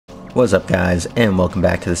What's up guys, and welcome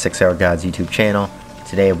back to the 6 Hour Gods YouTube channel.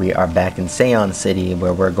 Today we are back in Seon City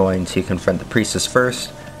where we're going to confront the priestess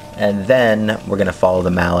first, and then we're going to follow the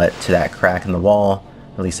mallet to that crack in the wall.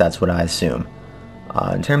 At least that's what I assume.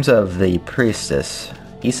 In terms of the priestess,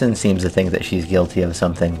 Issun seems to think that she's guilty of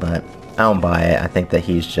something, but I don't buy it. I think that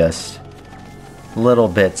he's just a little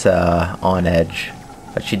bit on edge.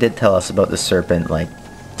 But she did tell us about the serpent like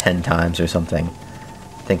 10 times or something.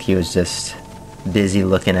 I think he was just busy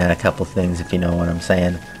looking at a couple things, if you know what I'm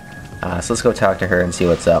saying. So let's go talk to her and see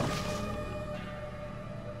what's up.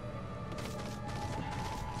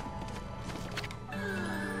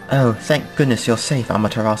 Oh, thank goodness you're safe,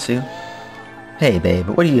 Amaterasu. Hey babe,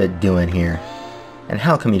 what are you doing here? And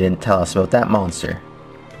how come you didn't tell us about that monster?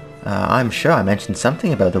 I'm sure I mentioned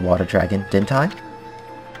something about the water dragon, didn't I?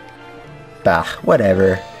 Bah,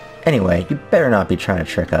 whatever. Anyway, you better not be trying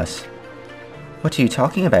to trick us. What are you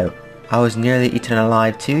talking about? I was nearly eaten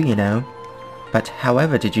alive too, you know. But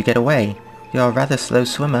however did you get away? You're a rather slow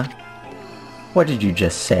swimmer. What did you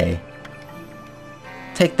just say?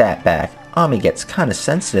 Take that back. Ami gets kinda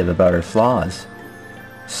sensitive about her flaws.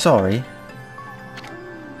 Sorry.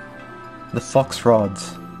 The fox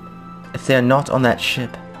rods. If they are not on that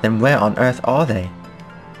ship, then where on earth are they?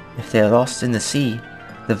 If they are lost in the sea,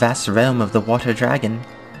 the vast realm of the water dragon,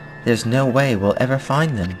 there's no way we'll ever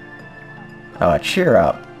find them. Oh, cheer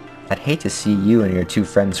up. I'd hate to see you and your two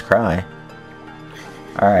friends cry.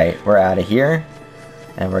 Alright, we're out of here.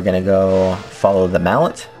 And we're gonna go follow the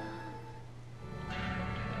mallet.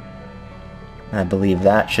 I believe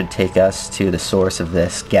that should take us to the source of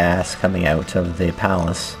this gas coming out of the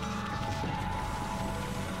palace.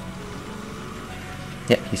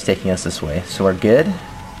 Yep, he's taking us this way, so we're good.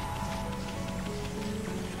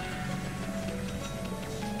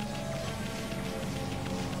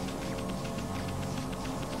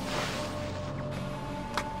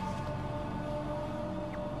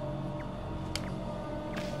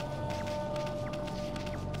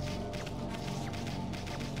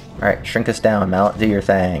 Alright, shrink us down, mallet, do your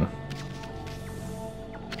thing.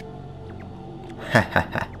 Ha ha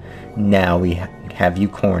ha. Now we have you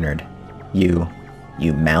cornered. You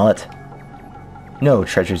mallet. No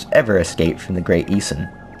treasures ever escape from the great Issun.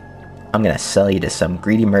 I'm gonna sell you to some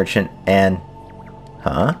greedy merchant and...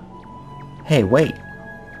 Huh? Hey, wait.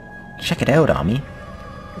 Check it out, Ami.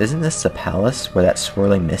 Isn't this the palace where that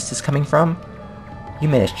swirling mist is coming from? You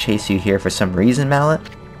made us chase you here for some reason, mallet?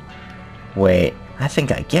 Wait. I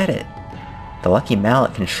think I get it. The Lucky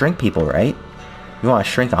Mallet can shrink people, right? You want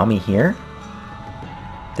to shrink Ami here?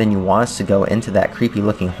 Then you want us to go into that creepy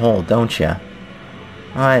looking hole, don't you?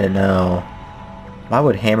 I don't know. Why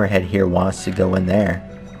would Hammerhead here want us to go in there?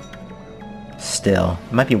 Still,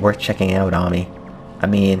 it might be worth checking out, Ami. I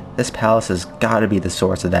mean, this palace has got to be the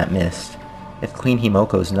source of that mist. If Queen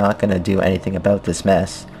Himoko's not going to do anything about this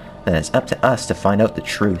mess, then it's up to us to find out the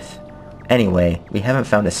truth. Anyway, we haven't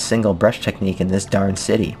found a single brush technique in this darn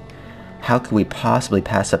city. How could we possibly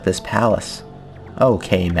pass up this palace?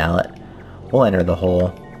 Okay, Mallet. We'll enter the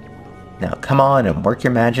hole. Now come on and work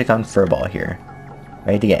your magic on Furball here.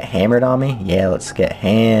 Ready to get hammered on me? Yeah, let's get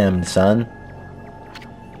hammed, son.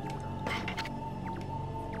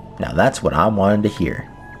 Now that's what I wanted to hear.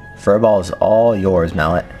 Furball is all yours,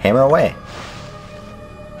 Mallet. Hammer away.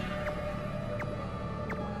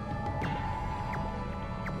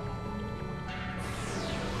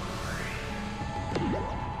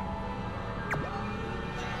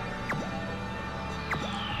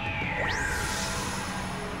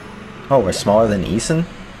 Oh, we're smaller than Issun?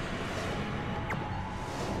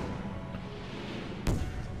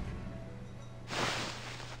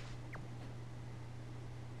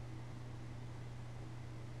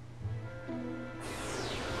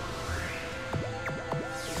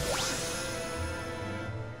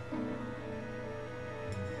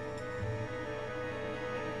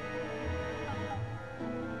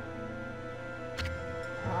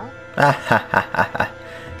 Ah ha ha ha ha.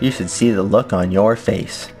 You should see the look on your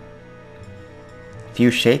face. Few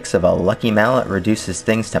shakes of a Lucky Mallet reduces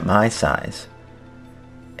things to my size.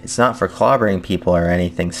 It's not for clobbering people or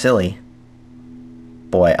anything silly.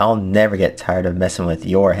 Boy, I'll never get tired of messing with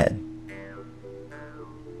your head.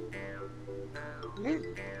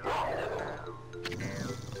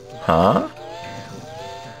 Huh?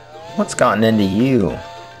 What's gotten into you?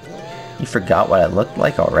 You forgot what I looked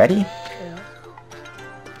like already?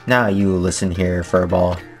 Now you listen here,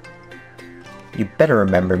 Furball. You better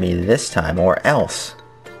remember me this time or else.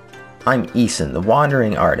 I'm Issun, the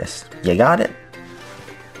wandering artist. You got it?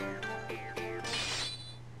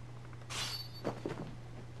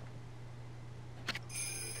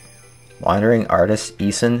 Wandering Artist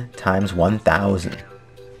Issun times 1000.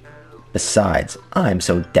 Besides, I'm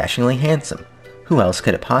so dashingly handsome. Who else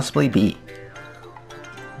could it possibly be?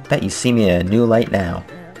 Bet you see me in a new light now.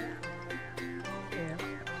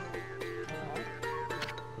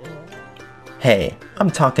 Hey,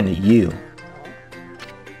 I'm talking to you.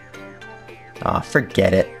 Aw,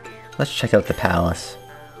 forget it. Let's check out the palace.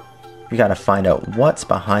 We gotta find out what's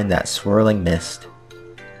behind that swirling mist.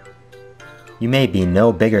 You may be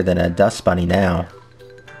no bigger than a dust bunny now,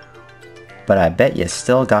 but I bet you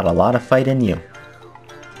still got a lot of fight in you.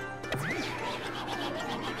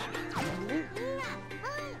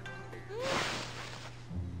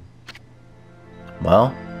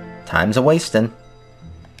 Well, time's a-wastin'.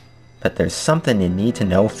 But there's something you need to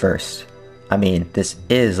know first. I mean, this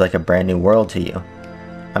is like a brand new world to you.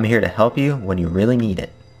 I'm here to help you when you really need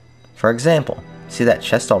it. For example, see that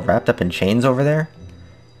chest all wrapped up in chains over there?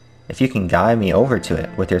 If you can guide me over to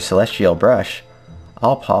it with your celestial brush,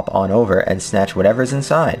 I'll pop on over and snatch whatever's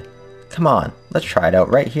inside. Come on, let's try it out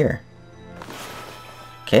right here.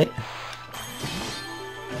 Okay.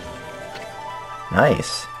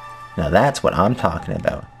 Nice. Now that's what I'm talking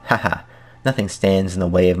about. Haha, nothing stands in the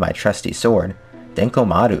way of my trusty sword,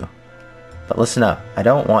 Denkomaru. But listen up, I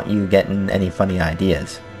don't want you getting any funny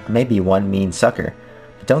ideas. I may be one mean sucker,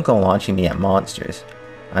 but don't go launching me at monsters.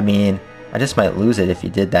 I mean, I just might lose it if you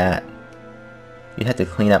did that. You'd have to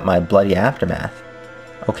clean up my bloody aftermath.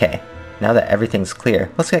 Okay, now that everything's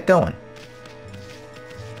clear, let's get going.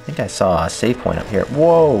 I think I saw a save point up here.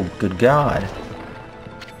 Whoa, good god.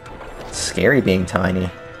 It's scary being tiny.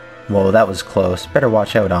 Whoa, that was close. Better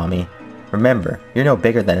watch out, Ami. Remember, you're no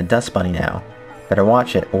bigger than a dust bunny now. Better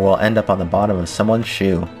watch it, or we'll end up on the bottom of someone's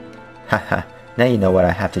shoe. Haha, now you know what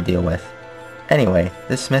I have to deal with. Anyway,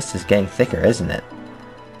 this mist is getting thicker, isn't it?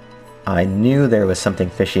 I knew there was something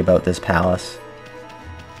fishy about this palace.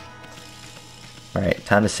 Alright,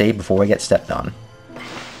 time to save before we get stepped on.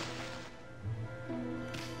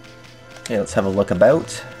 Okay, let's have a look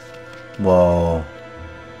about. Whoa.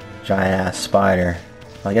 Giant ass spider.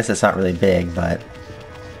 Well, I guess it's not really big, but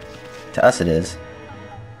to us it is.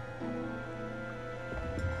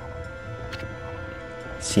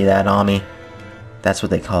 See that, Ami? That's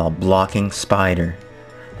what they call a blocking spider.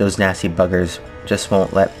 Those nasty buggers just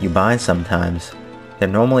won't let you by sometimes. They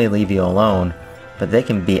normally leave you alone, but they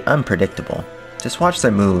can be unpredictable. Just watch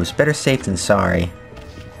their moves. Better safe than sorry.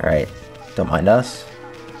 Alright, don't mind us.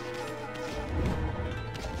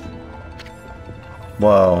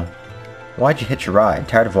 Whoa. Why'd you hitch a ride?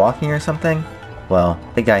 Tired of walking or something? Well,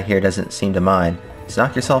 big guy here doesn't seem to mind. Just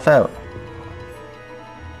knock yourself out.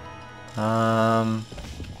 I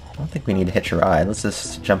don't think we need to hitch a ride. Let's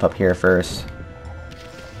just jump up here first.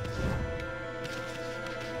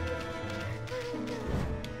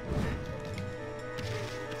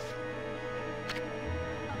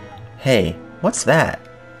 Hey, what's that?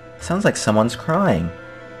 Sounds like someone's crying.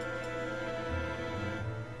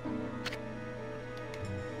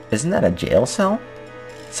 Isn't that a jail cell?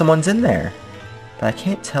 Someone's in there. But I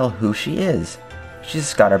can't tell who she is. She's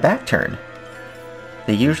just got her back turned.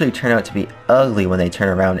 They usually turn out to be ugly when they turn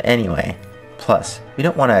around anyway. Plus, we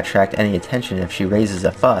don't want to attract any attention if she raises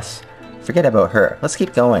a fuss. Forget about her. Let's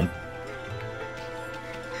keep going.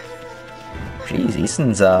 Jeez,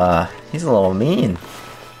 Issun's, he's a little mean.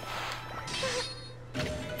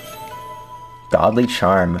 Godly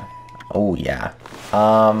charm. Oh, yeah.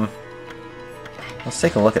 Let's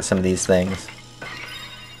take a look at some of these things.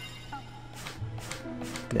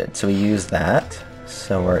 Good, so we use that.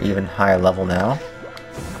 So we're even higher level now.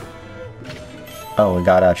 Oh, we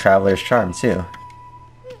got a Traveler's Charm too.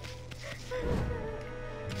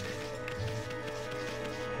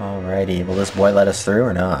 Alrighty, will this boy let us through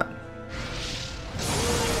or not?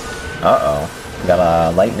 Uh-oh. We got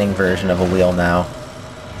a lightning version of a wheel now.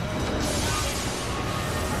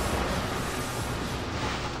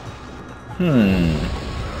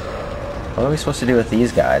 What are we supposed to do with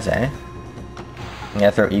these guys, eh? I'm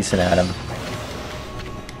gonna throw Issun at him.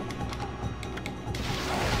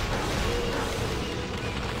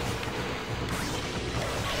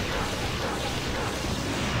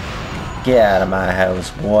 Get out of my house,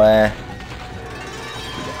 boy.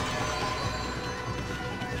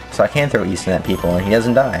 So I can throw Issun at people and he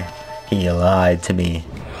doesn't die. He lied to me.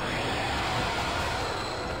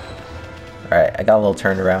 Alright, I got a little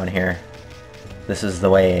turned around here. This is the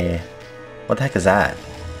way... What the heck is that?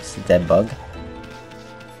 It's a dead bug?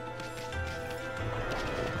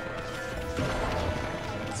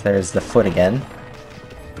 So there's the foot again.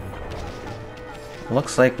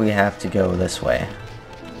 Looks like we have to go this way.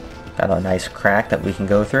 Got a nice crack that we can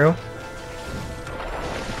go through.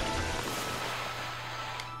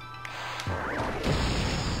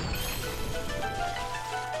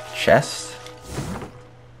 chest.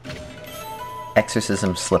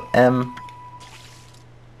 Exorcism slip M.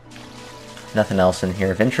 Nothing else in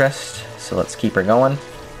here of interest, so let's keep her going.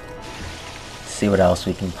 See what else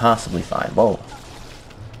we can possibly find. Whoa.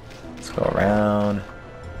 Let's go around.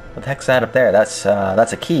 What the heck's that up there? That's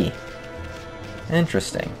a key.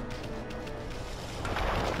 Interesting.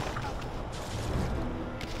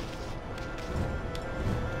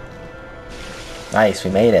 Nice,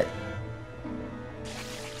 we made it.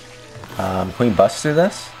 Can we bust through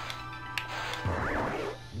this?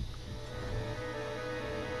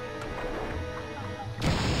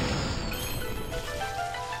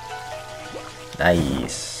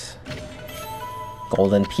 Nice.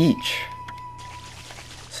 Golden peach.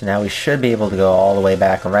 So now we should be able to go all the way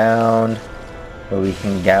back around where we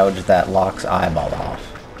can gouge that Locke's eyeball off.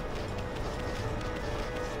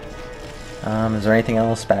 Is there anything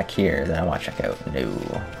else back here that I want to check out? No,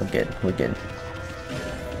 we're good, we're good.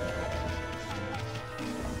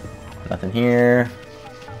 Nothing here.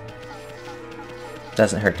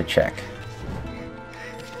 Doesn't hurt to check.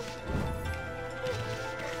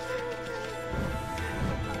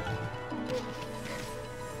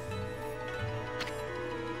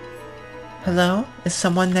 Hello? Is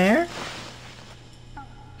someone there?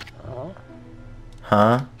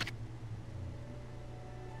 Huh?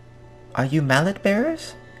 Are you mallet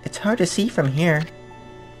bearers? It's hard to see from here.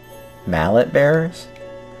 Mallet bearers?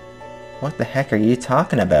 What the heck are you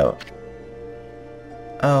talking about?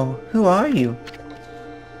 Oh, who are you?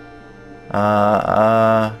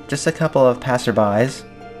 Just a couple of passerbys.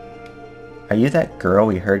 Are you that girl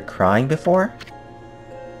we heard crying before?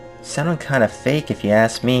 Sounded kinda fake if you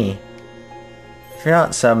ask me. You're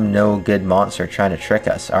not some no-good monster trying to trick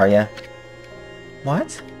us, are ya?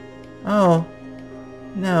 What? Oh.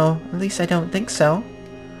 No, at least I don't think so.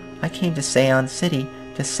 I came to Seon City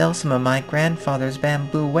to sell some of my grandfather's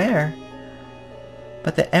bamboo ware.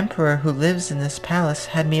 But the emperor who lives in this palace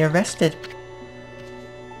had me arrested.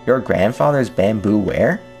 Your grandfather's bamboo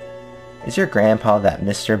ware? Is your grandpa that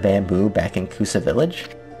Mr. Bamboo back in Kusa Village?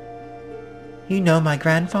 You know my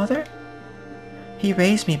grandfather? He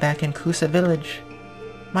raised me back in Kusa Village.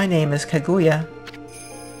 My name is Kaguya.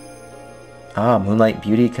 Ah, Moonlight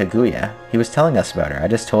Beauty Kaguya. He was telling us about her. I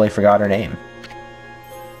just totally forgot her name.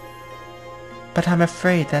 But I'm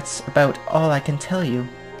afraid that's about all I can tell you.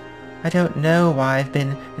 I don't know why I've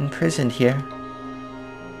been imprisoned here.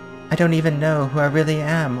 I don't even know who I really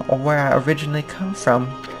am or where I originally come from.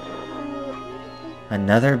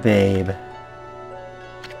 Another babe.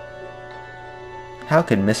 How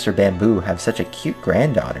could Mr. Bamboo have such a cute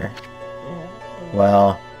granddaughter?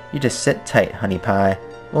 Well, you just sit tight, honey pie.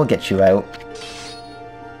 We'll get you out.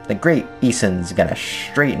 The great Issun's gonna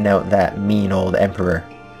straighten out that mean old emperor.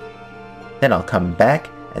 Then I'll come back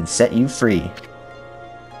and set you free.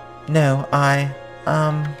 No,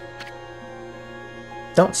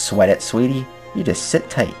 Don't sweat it, sweetie. You just sit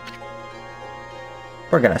tight.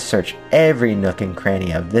 We're gonna search every nook and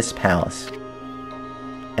cranny of this palace.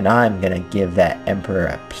 And I'm gonna give that emperor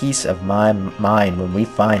a piece of my mind when we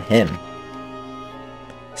find him.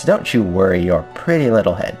 So don't you worry your pretty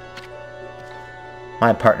little head.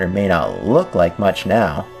 My partner may not look like much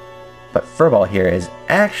now, but Furball here is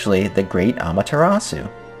actually the great Amaterasu.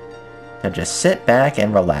 Now just sit back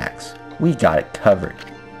and relax. We got it covered.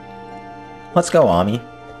 Let's go, Ami.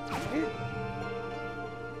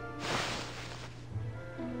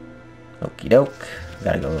 Okie doke.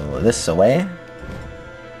 Gotta go this way.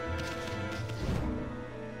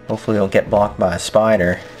 Hopefully we don't get blocked by a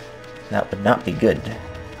spider. That would not be good.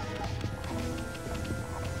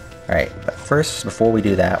 Alright, but first, before we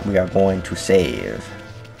do that, we are going to save.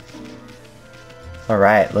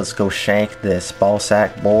 Alright, let's go shank this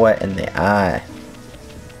ballsack boy in the eye.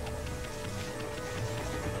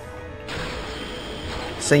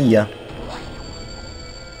 See ya.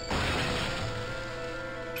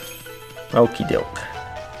 Okie doke.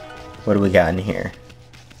 What do we got in here?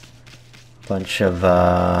 Bunch of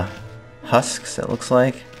husks, it looks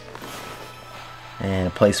like. And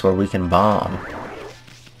a place where we can bomb.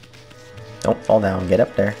 Don't fall down, get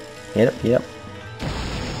up there. Get up, get up.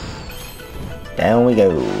 Down we go.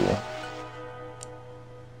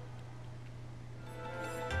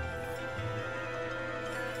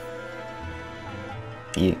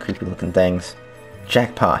 You creepy looking things.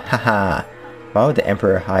 Jackpot, haha. Why would the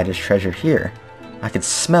Emperor hide his treasure here? I could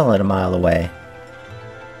smell it a mile away.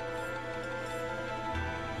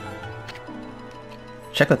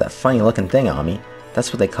 Check out that funny looking thing, Ami.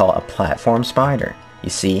 That's what they call a platform spider. You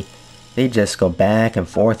see, they just go back and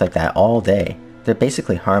forth like that all day. They're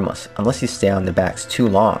basically harmless, unless you stay on their backs too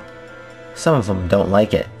long. Some of them don't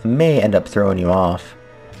like it, and may end up throwing you off.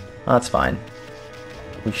 That's fine.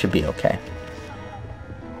 We should be okay.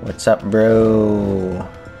 What's up, bro?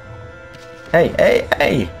 Hey, hey,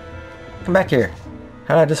 hey! Come back here.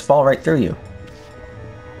 How did I just fall right through you?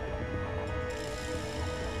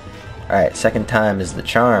 Alright, second time is the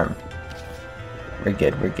charm. We're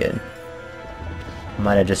good, we're good.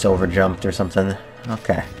 Might have just overjumped or something.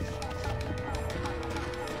 Okay.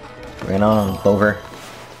 Bring it on, Clover.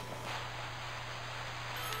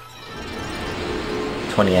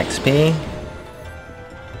 20 XP.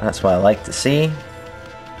 That's what I like to see.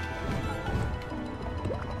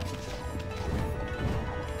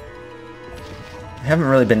 We haven't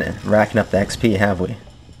really been racking up the XP, have we?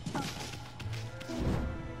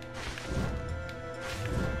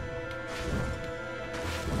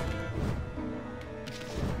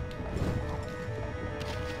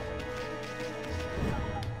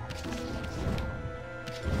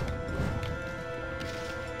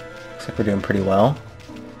 Looks like we're doing pretty well.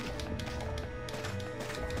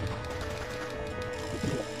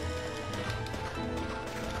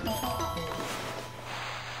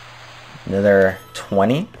 Another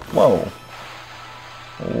 20? Whoa.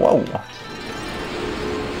 Whoa.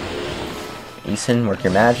 Issun, work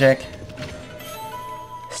your magic.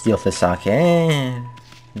 Steel Fist Sake.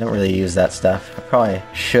 Don't really use that stuff. I probably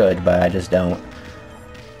should, but I just don't.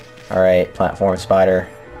 Alright, platform spider.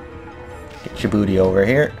 Get your booty over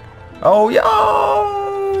here. Oh, yo!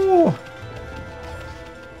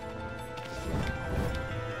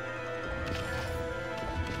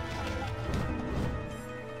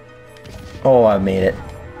 Oh, I made it.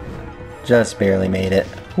 Just barely made it.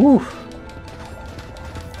 Whew.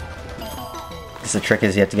 Guess the trick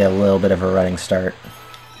is you have to get a little bit of a running start.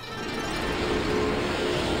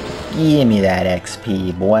 Give me that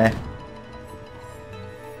XP, boy.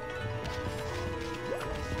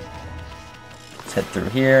 Let's head through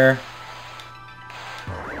here.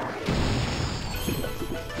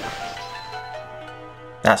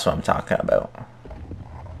 That's what I'm talking about.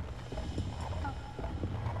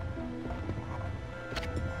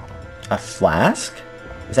 A flask?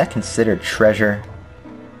 Is that considered treasure?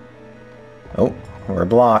 Oh, we're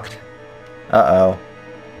blocked. Uh-oh.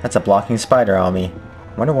 That's a blocking spider on me.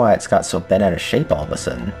 Wonder why it's got so bent out of shape all of a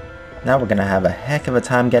sudden. Now we're gonna have a heck of a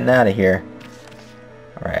time getting out of here.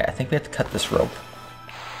 Alright, I think we have to cut this rope.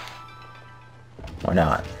 Or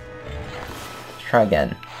not. Let's try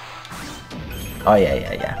again. Oh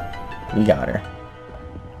yeah. We got her.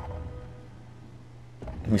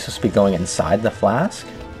 Are we supposed to be going inside the flask?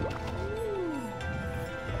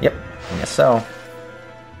 Yep, I guess so.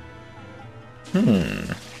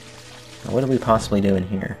 What are we possibly doing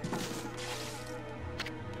here?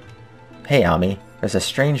 Hey, Ami, there's a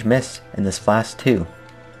strange mist in this flask too.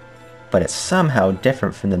 But it's somehow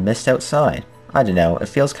different from the mist outside. I don't know, it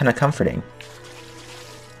feels kind of comforting.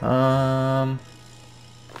 Can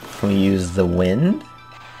we use the wind?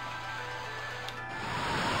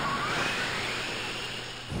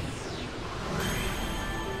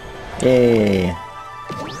 Yay!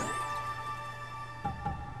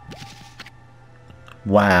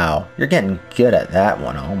 Wow, you're getting good at that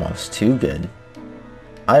one, almost too good.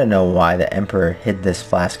 I don't know why the Emperor hid this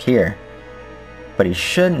flask here, but he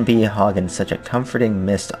shouldn't be hogging such a comforting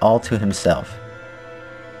mist all to himself.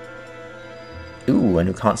 Ooh, a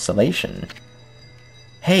new constellation.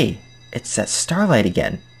 Hey, it's that starlight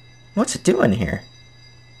again. What's it doing here?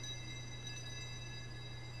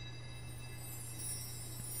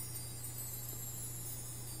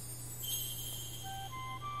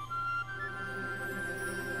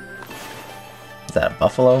 Is that a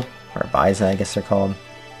buffalo? Or a bison, I guess they're called.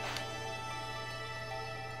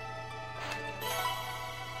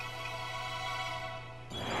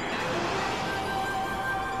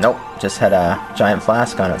 Nope, just had a giant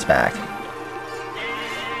flask on its back.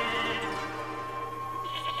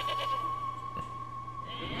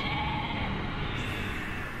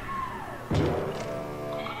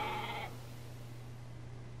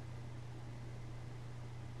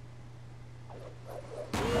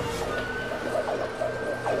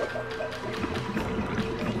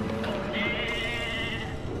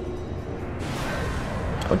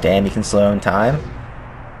 Oh damn, you can slow in time?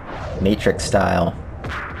 Matrix style.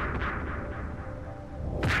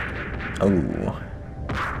 Oh.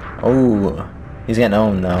 Oh. He's getting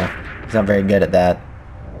owned though. He's not very good at that.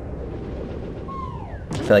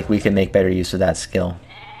 I feel like we could make better use of that skill.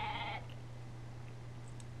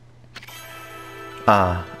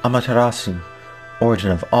 Ah, Amaterasu,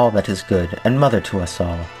 origin of all that is good, and mother to us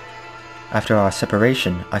all. After our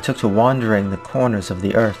separation, I took to wandering the corners of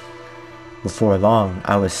the earth. Before long,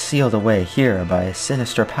 I was sealed away here by a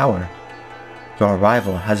sinister power. Your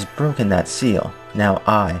arrival has broken that seal. Now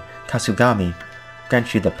I, Kasugami,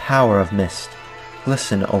 grant you the power of mist.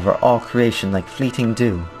 Glisten over all creation like fleeting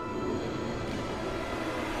dew.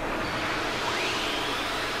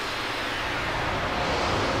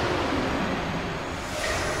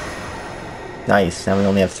 Nice, now we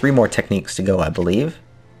only have 3 more techniques to go, I believe.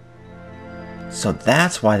 So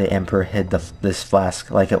that's why the Emperor hid this flask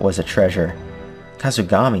like it was a treasure.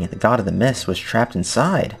 Kasugami, the god of the mist, was trapped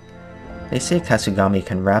inside. They say Kasugami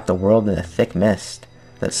can wrap the world in a thick mist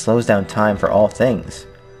that slows down time for all things.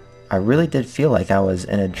 I really did feel like I was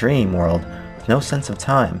in a dream world with no sense of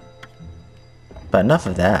time. But enough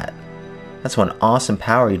of that. That's one awesome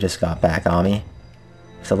power you just got back, Ami.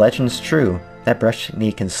 If the legend's true, that brush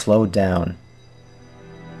technique can slow down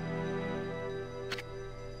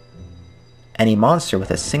any monster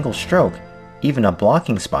with a single stroke, even a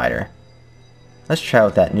blocking spider. Let's try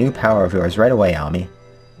out that new power of yours right away, Ami.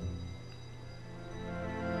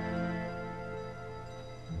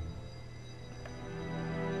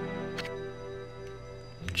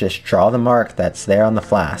 Just draw the mark that's there on the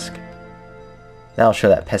flask. That'll show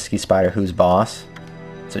that pesky spider who's boss.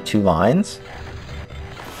 So 2 lines.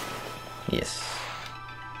 Yes.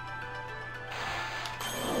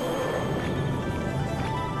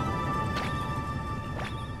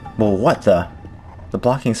 Well, what the? The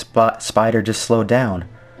blocking spider just slowed down.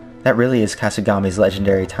 That really is Kasugami's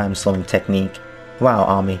legendary time-slowing technique. Wow,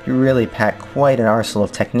 Ami, you really pack quite an arsenal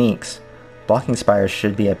of techniques. Blocking spiders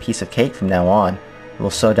should be a piece of cake from now on. We'll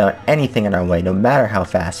slow down anything in our way, no matter how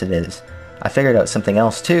fast it is. I figured out something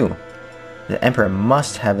else too. The Emperor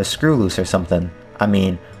must have a screw loose or something. I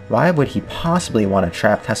mean, why would he possibly want to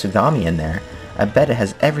trap Kasugami in there? I bet it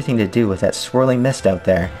has everything to do with that swirling mist out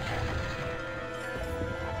there.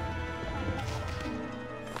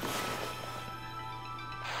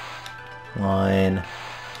 Line.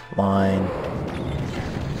 Line.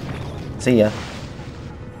 See ya.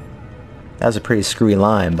 That was a pretty screwy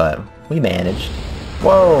line, but we managed.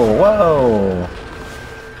 Whoa, whoa!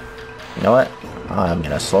 You know what? I'm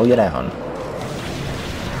gonna slow you down.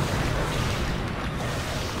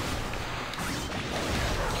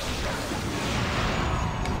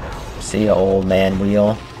 See ya, old man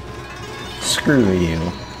wheel. Screw you.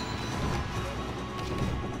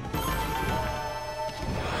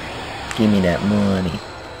 Give me that money.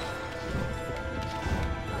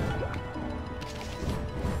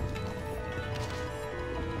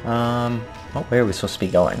 Oh, where are we supposed to be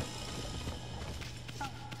going?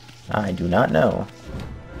 I do not know.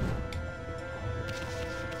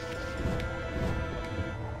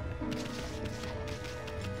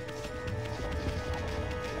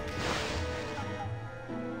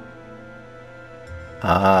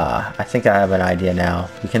 Ah, I think I have an idea now.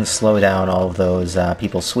 We can slow down all of those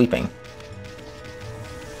people sweeping.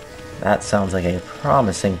 That sounds like a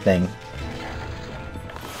promising thing.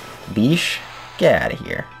 Beesh, get out of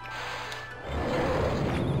here.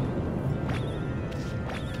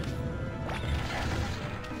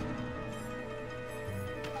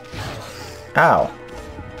 Ow.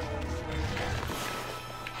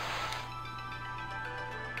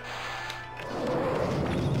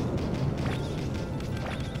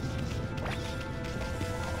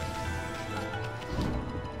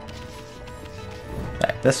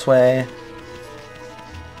 Back this way.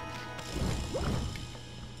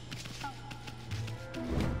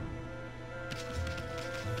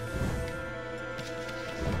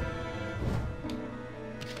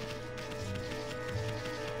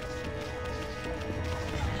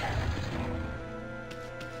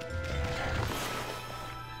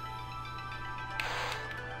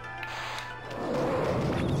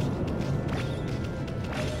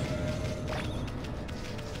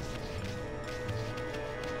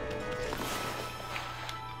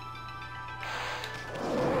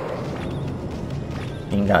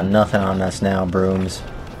 Ain't got nothing on us now, brooms.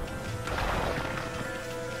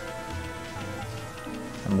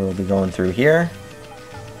 And we'll be going through here.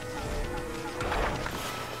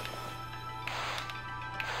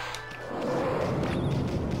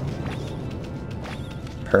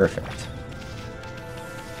 Perfect.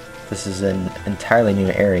 This is an entirely new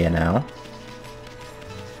area now.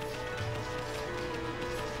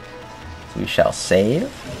 So we shall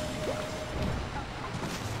save.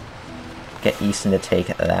 Get Issun to take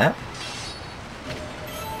that.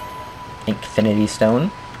 Infinity Stone.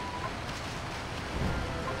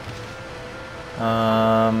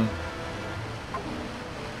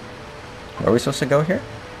 Where are we supposed to go here?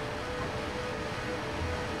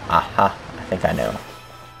 Aha, I think I know.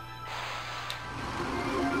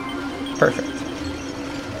 Perfect.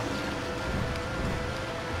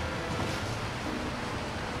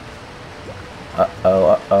 Uh-oh,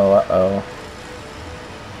 uh-oh, uh-oh.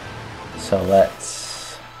 So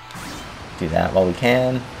let's do that while we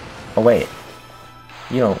can. Oh wait,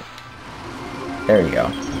 you don't... There you go.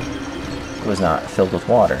 It was not filled with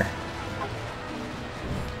water.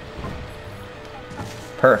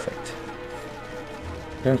 Perfect.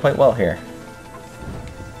 Doing quite well here.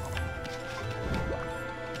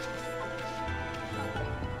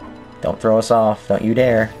 Don't throw us off. Don't you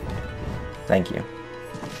dare. Thank you.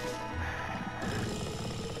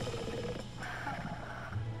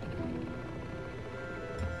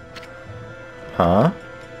 Huh?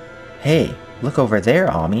 Hey, look over there,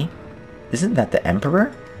 Ami. Isn't that the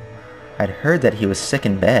Emperor? I'd heard that he was sick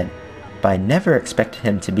in bed, but I never expected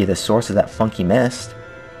him to be the source of that funky mist.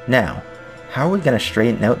 Now, how are we gonna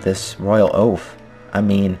straighten out this royal oaf? I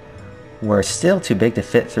mean, we're still too big to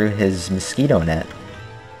fit through his mosquito net.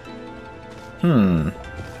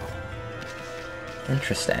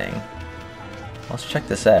 Interesting. Let's check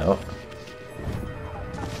this out.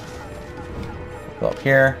 Go up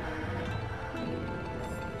here.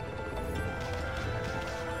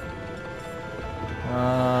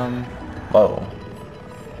 Whoa.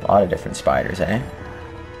 A lot of different spiders, eh?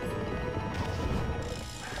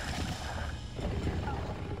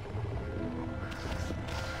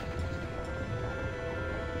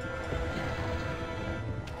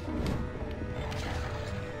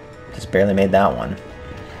 Just barely made that one.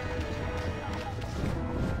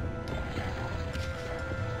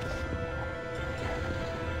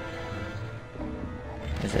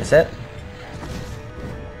 Is this it?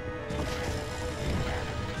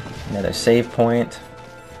 Another save point.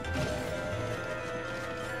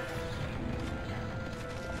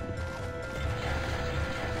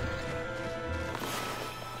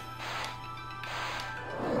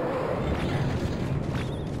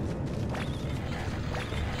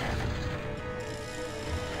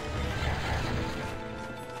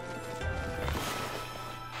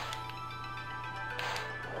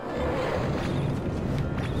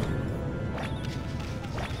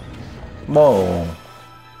 Whoa.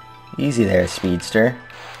 Easy there, speedster.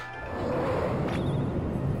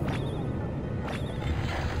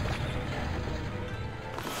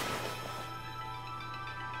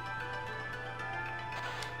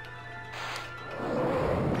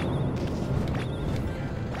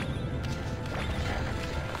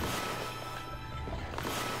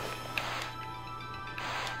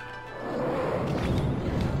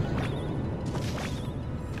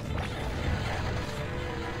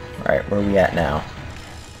 Alright, where are we at now?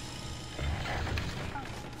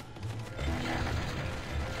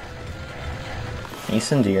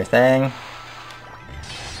 Issun, do your thing.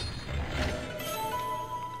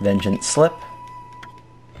 Vengeance slip.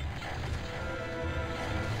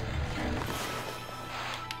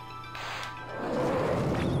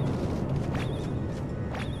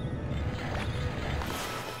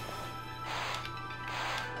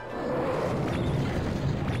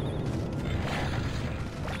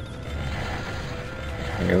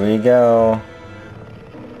 Here we go.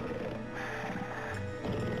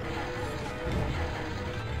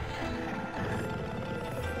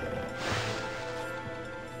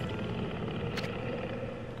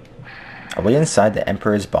 Are we inside the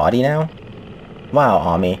Emperor's body now? Wow,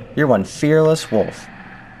 Ami, you're one fearless wolf.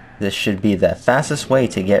 This should be the fastest way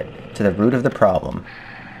to get to the root of the problem.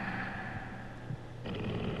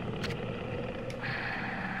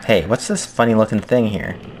 Hey, what's this funny looking thing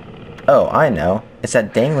here? Oh, I know. It's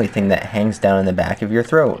that dangly thing that hangs down in the back of your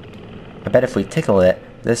throat. I bet if we tickle it,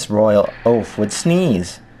 this royal oaf would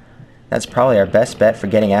sneeze. That's probably our best bet for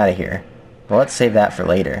getting out of here. But let's save that for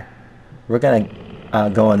later. We're gonna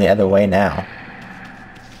going the other way now.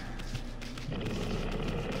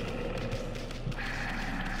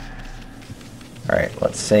 Alright,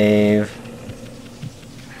 let's save.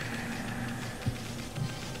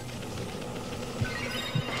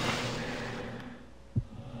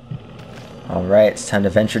 Alright, it's time to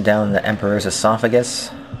venture down the Emperor's esophagus.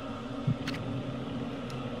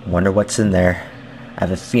 Wonder what's in there. I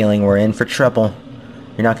have a feeling we're in for trouble.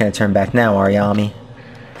 You're not going to turn back now, are you, Ami?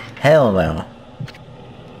 Hell no.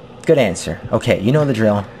 Good answer. Okay, you know the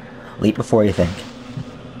drill. Leap before you think.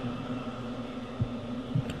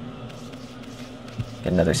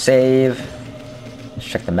 Get another save. Let's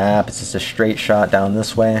check the map. It's just a straight shot down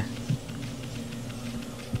this way.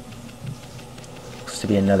 Looks to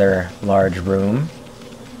be another large room.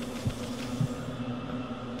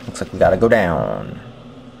 Looks like we gotta go down.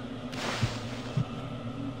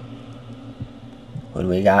 What do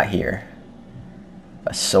we got here?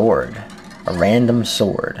 A sword. A random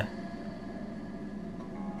sword.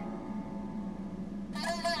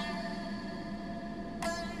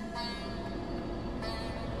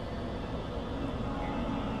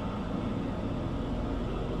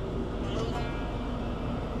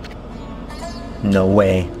 No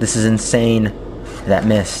way. This is insane. That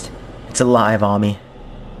mist. It's alive, Ami.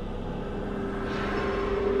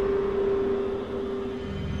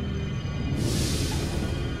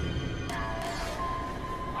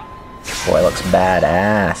 Boy, looks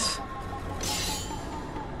badass.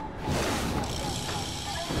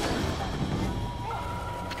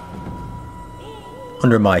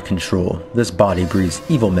 Under my control, this body breathes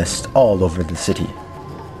evil mist all over the city.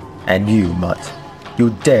 And you, Mutt,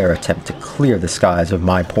 you dare attempt to clear the skies of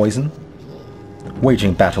my poison?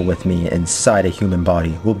 Waging battle with me inside a human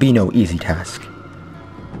body will be no easy task.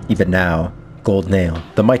 Even now, Gold Nail,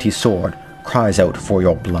 the mighty sword, cries out for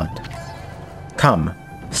your blood. Come,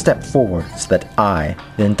 step forward so that I,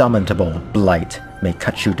 the indomitable Blight, may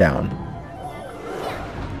cut you down.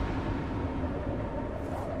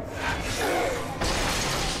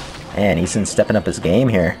 Man, Issun's stepping up his game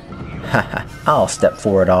here. Haha, I'll step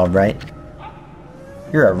forward alright.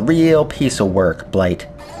 You're a real piece of work, Blight.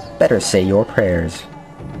 Better say your prayers.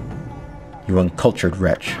 You uncultured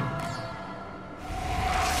wretch.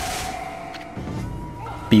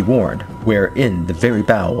 Be warned, we're in the very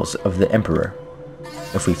bowels of the Emperor.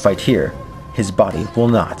 If we fight here, his body will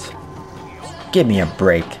not. Give me a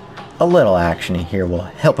break. A little action here will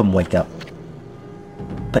help him wake up.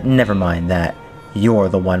 But never mind that. You're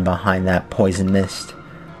the one behind that poison mist.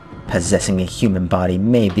 Possessing a human body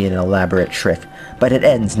may be an elaborate trick, but it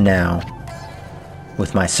ends now.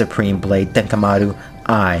 With my supreme blade Denkamaru,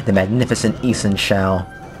 I, the magnificent Issun, shall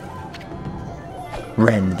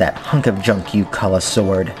rend that hunk of junk you call a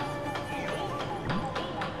sword.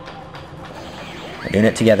 We're doing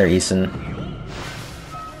it together, Issun.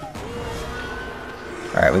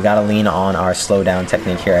 Alright, we gotta lean on our slowdown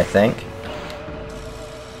technique here, I think.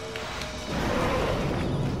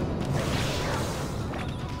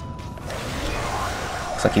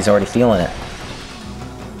 Looks like he's already feeling it.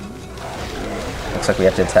 Looks like we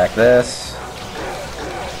have to attack this.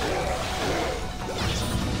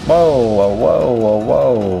 Whoa, whoa, whoa, whoa,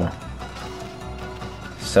 whoa.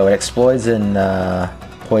 So it explodes in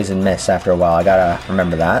poison mist after a while. I gotta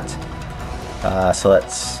remember that. So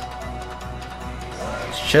let's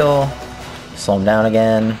chill. Slow him down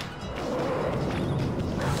again.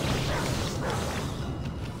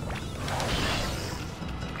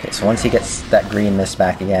 Okay, so once he gets that green mist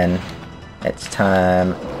back again, it's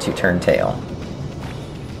time to turn tail.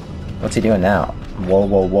 What's he doing now? Whoa,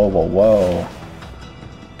 whoa, whoa, whoa, whoa.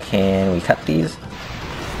 Can we cut these?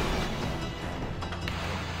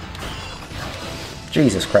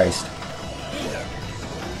 Jesus Christ.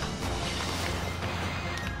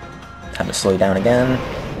 Time to slow down again.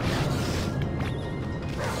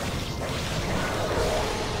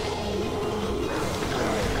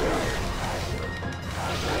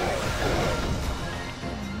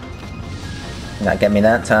 Not get me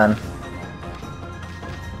that time.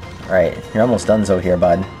 Alright, you're almost donezo here,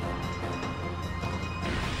 bud.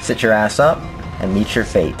 Sit your ass up and meet your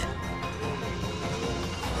fate.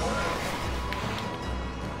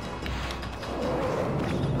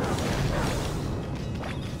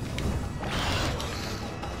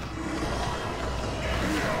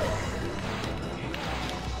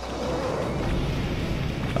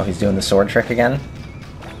 Oh, he's doing the sword trick again?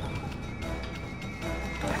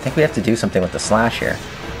 I think we have to do something with the slash here.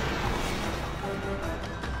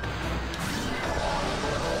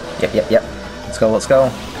 Yep. Let's go, let's go.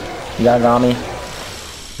 You got it, Okami.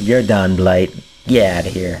 You're done, Blight. Get out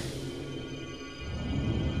of here.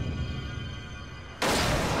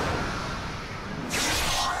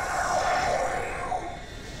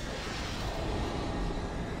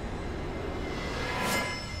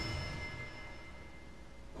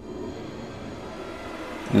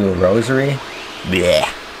 Ooh, a rosary? Blech.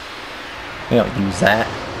 We don't use that.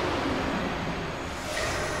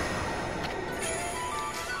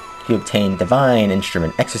 You obtain Divine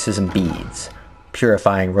Instrument Exorcism Beads,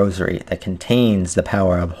 purifying rosary that contains the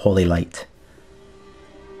power of holy light.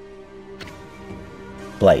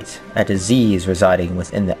 Blight, a disease residing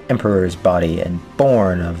within the Emperor's body and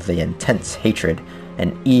born of the intense hatred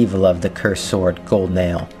and evil of the cursed sword Gold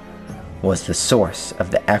Nail, was the source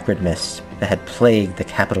of the acrid mist that had plagued the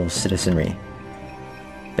capital's citizenry.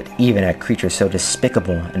 But even a creature so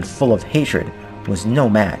despicable and full of hatred was no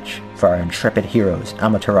match for our intrepid heroes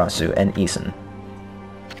Amaterasu and Issun.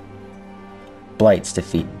 Blight's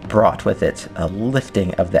defeat brought with it a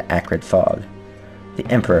lifting of the acrid fog. The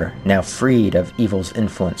Emperor, now freed of evil's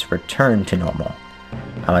influence, returned to normal.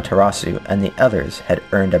 Amaterasu and the others had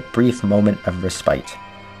earned a brief moment of respite.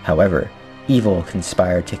 However, evil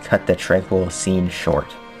conspired to cut the tranquil scene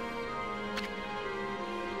short.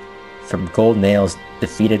 From Gold Nail's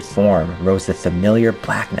defeated form rose the familiar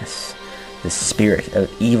blackness. The spirit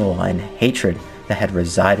of evil and hatred that had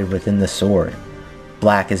resided within the sword,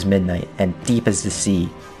 black as midnight and deep as the sea,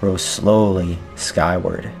 rose slowly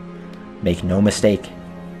skyward. Make no mistake,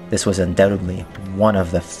 this was undoubtedly one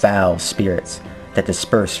of the foul spirits that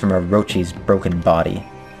dispersed from Orochi's broken body.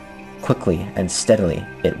 Quickly and steadily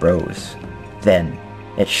it rose. Then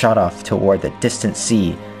it shot off toward the distant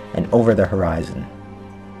sea and over the horizon.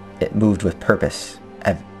 It moved with purpose,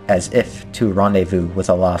 as if to rendezvous with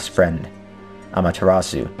a lost friend.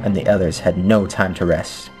 Amaterasu and the others had no time to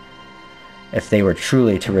rest. If they were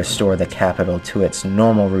truly to restore the capital to its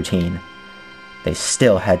normal routine, they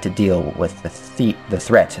still had to deal with the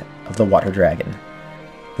threat of the water dragon.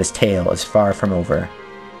 This tale is far from over.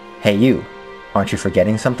 Hey you, aren't you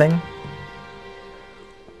forgetting something?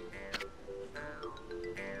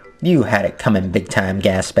 You had it coming big time,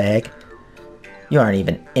 gas bag. You aren't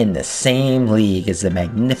even in the same league as the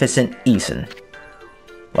magnificent Issun.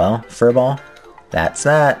 Well, Furball, that's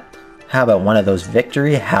that. How about one of those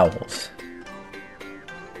victory howls?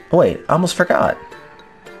 Oh wait, I almost forgot.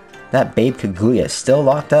 That babe Kaguya is still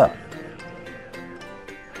locked up.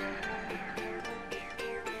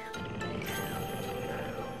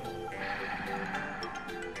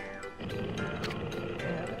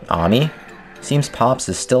 Ami? Seems Pops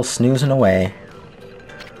is still snoozing away.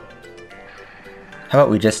 How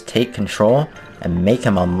about we just take control and make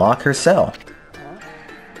him unlock her cell?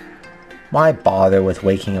 Why bother with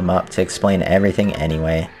waking him up to explain everything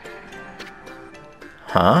anyway?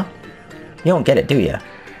 Huh? You don't get it, do you?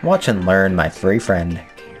 Watch and learn, my furry friend.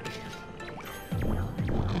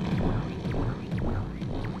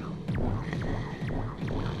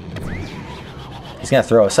 He's gonna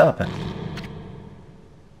throw us up.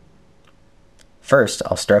 First,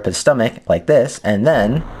 I'll stir up his stomach like this, and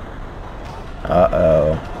then...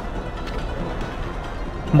 Uh-oh.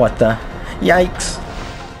 What the? Yikes!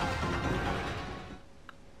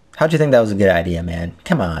 How'd you think that was a good idea, man?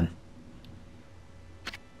 Come on.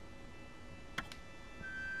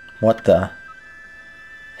 What the?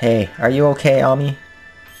 Hey, are you okay, Ami?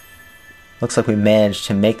 Looks like we managed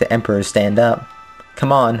to make the Emperor stand up.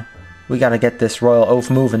 Come on, we gotta get this royal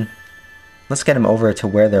oaf moving. Let's get him over to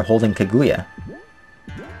where they're holding Kaguya.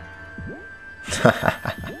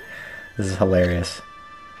 This is hilarious.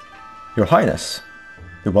 Your Highness,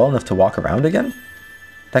 you're well enough to walk around again?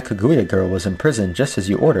 That Kaguya girl was in prison just as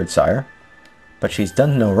you ordered, sire. But she's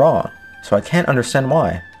done no wrong, so I can't understand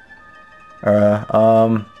why.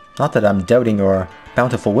 Not that I'm doubting your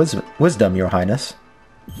bountiful wisdom, Your Highness.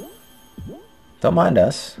 Don't mind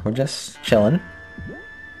us, we're just chilling.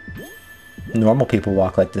 Normal people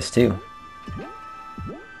walk like this too.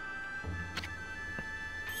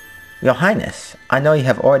 Your Highness, I know you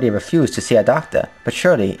have already refused to see a doctor, but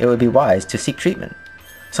surely it would be wise to seek treatment.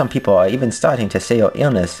 Some people are even starting to say your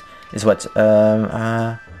illness is what,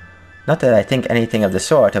 not that I think anything of the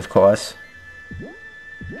sort, of course.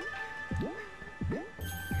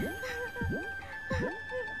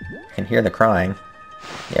 I can hear the crying.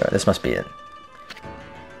 Yeah, this must be it.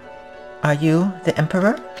 Are you the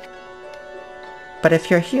Emperor? But if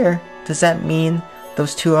you're here, does that mean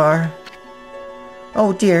those two are...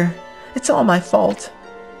 Oh dear, it's all my fault.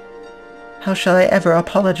 How shall I ever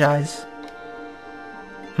apologize?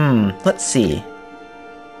 Let's see.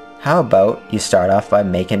 How about you start off by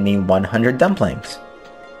making me 100 dumplings?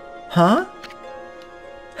 Huh?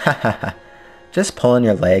 Hahaha. Just pulling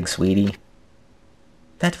your leg, sweetie.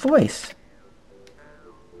 That voice.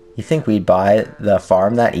 You think we'd buy the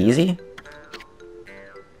farm that easy?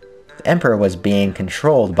 The Emperor was being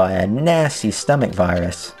controlled by a nasty stomach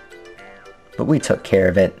virus. But we took care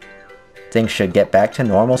of it. Things should get back to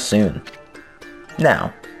normal soon.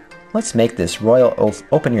 Now, let's make this royal oaf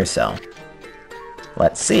open your cell.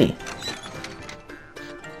 Let's see.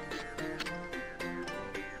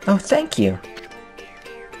 Oh, thank you.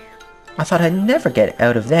 I thought I'd never get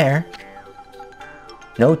out of there.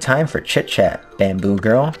 No time for chit-chat, bamboo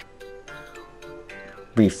girl.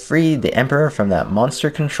 We freed the Emperor from that monster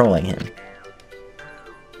controlling him.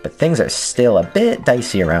 But things are still a bit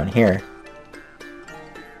dicey around here.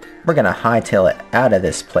 We're gonna hightail it out of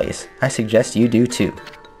this place. I suggest you do too.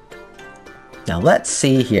 Now let's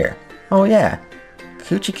see here. Oh yeah,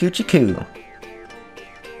 coochie coochie coo.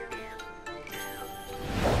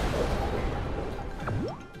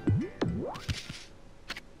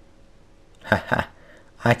 Haha,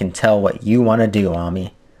 I can tell what you want to do,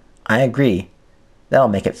 Ami. I agree. That'll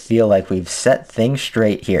make it feel like we've set things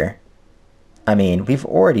straight here. I mean, we've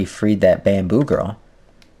already freed that bamboo girl.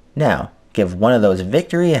 Now, give one of those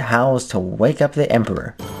victory howls to wake up the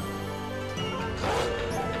Emperor.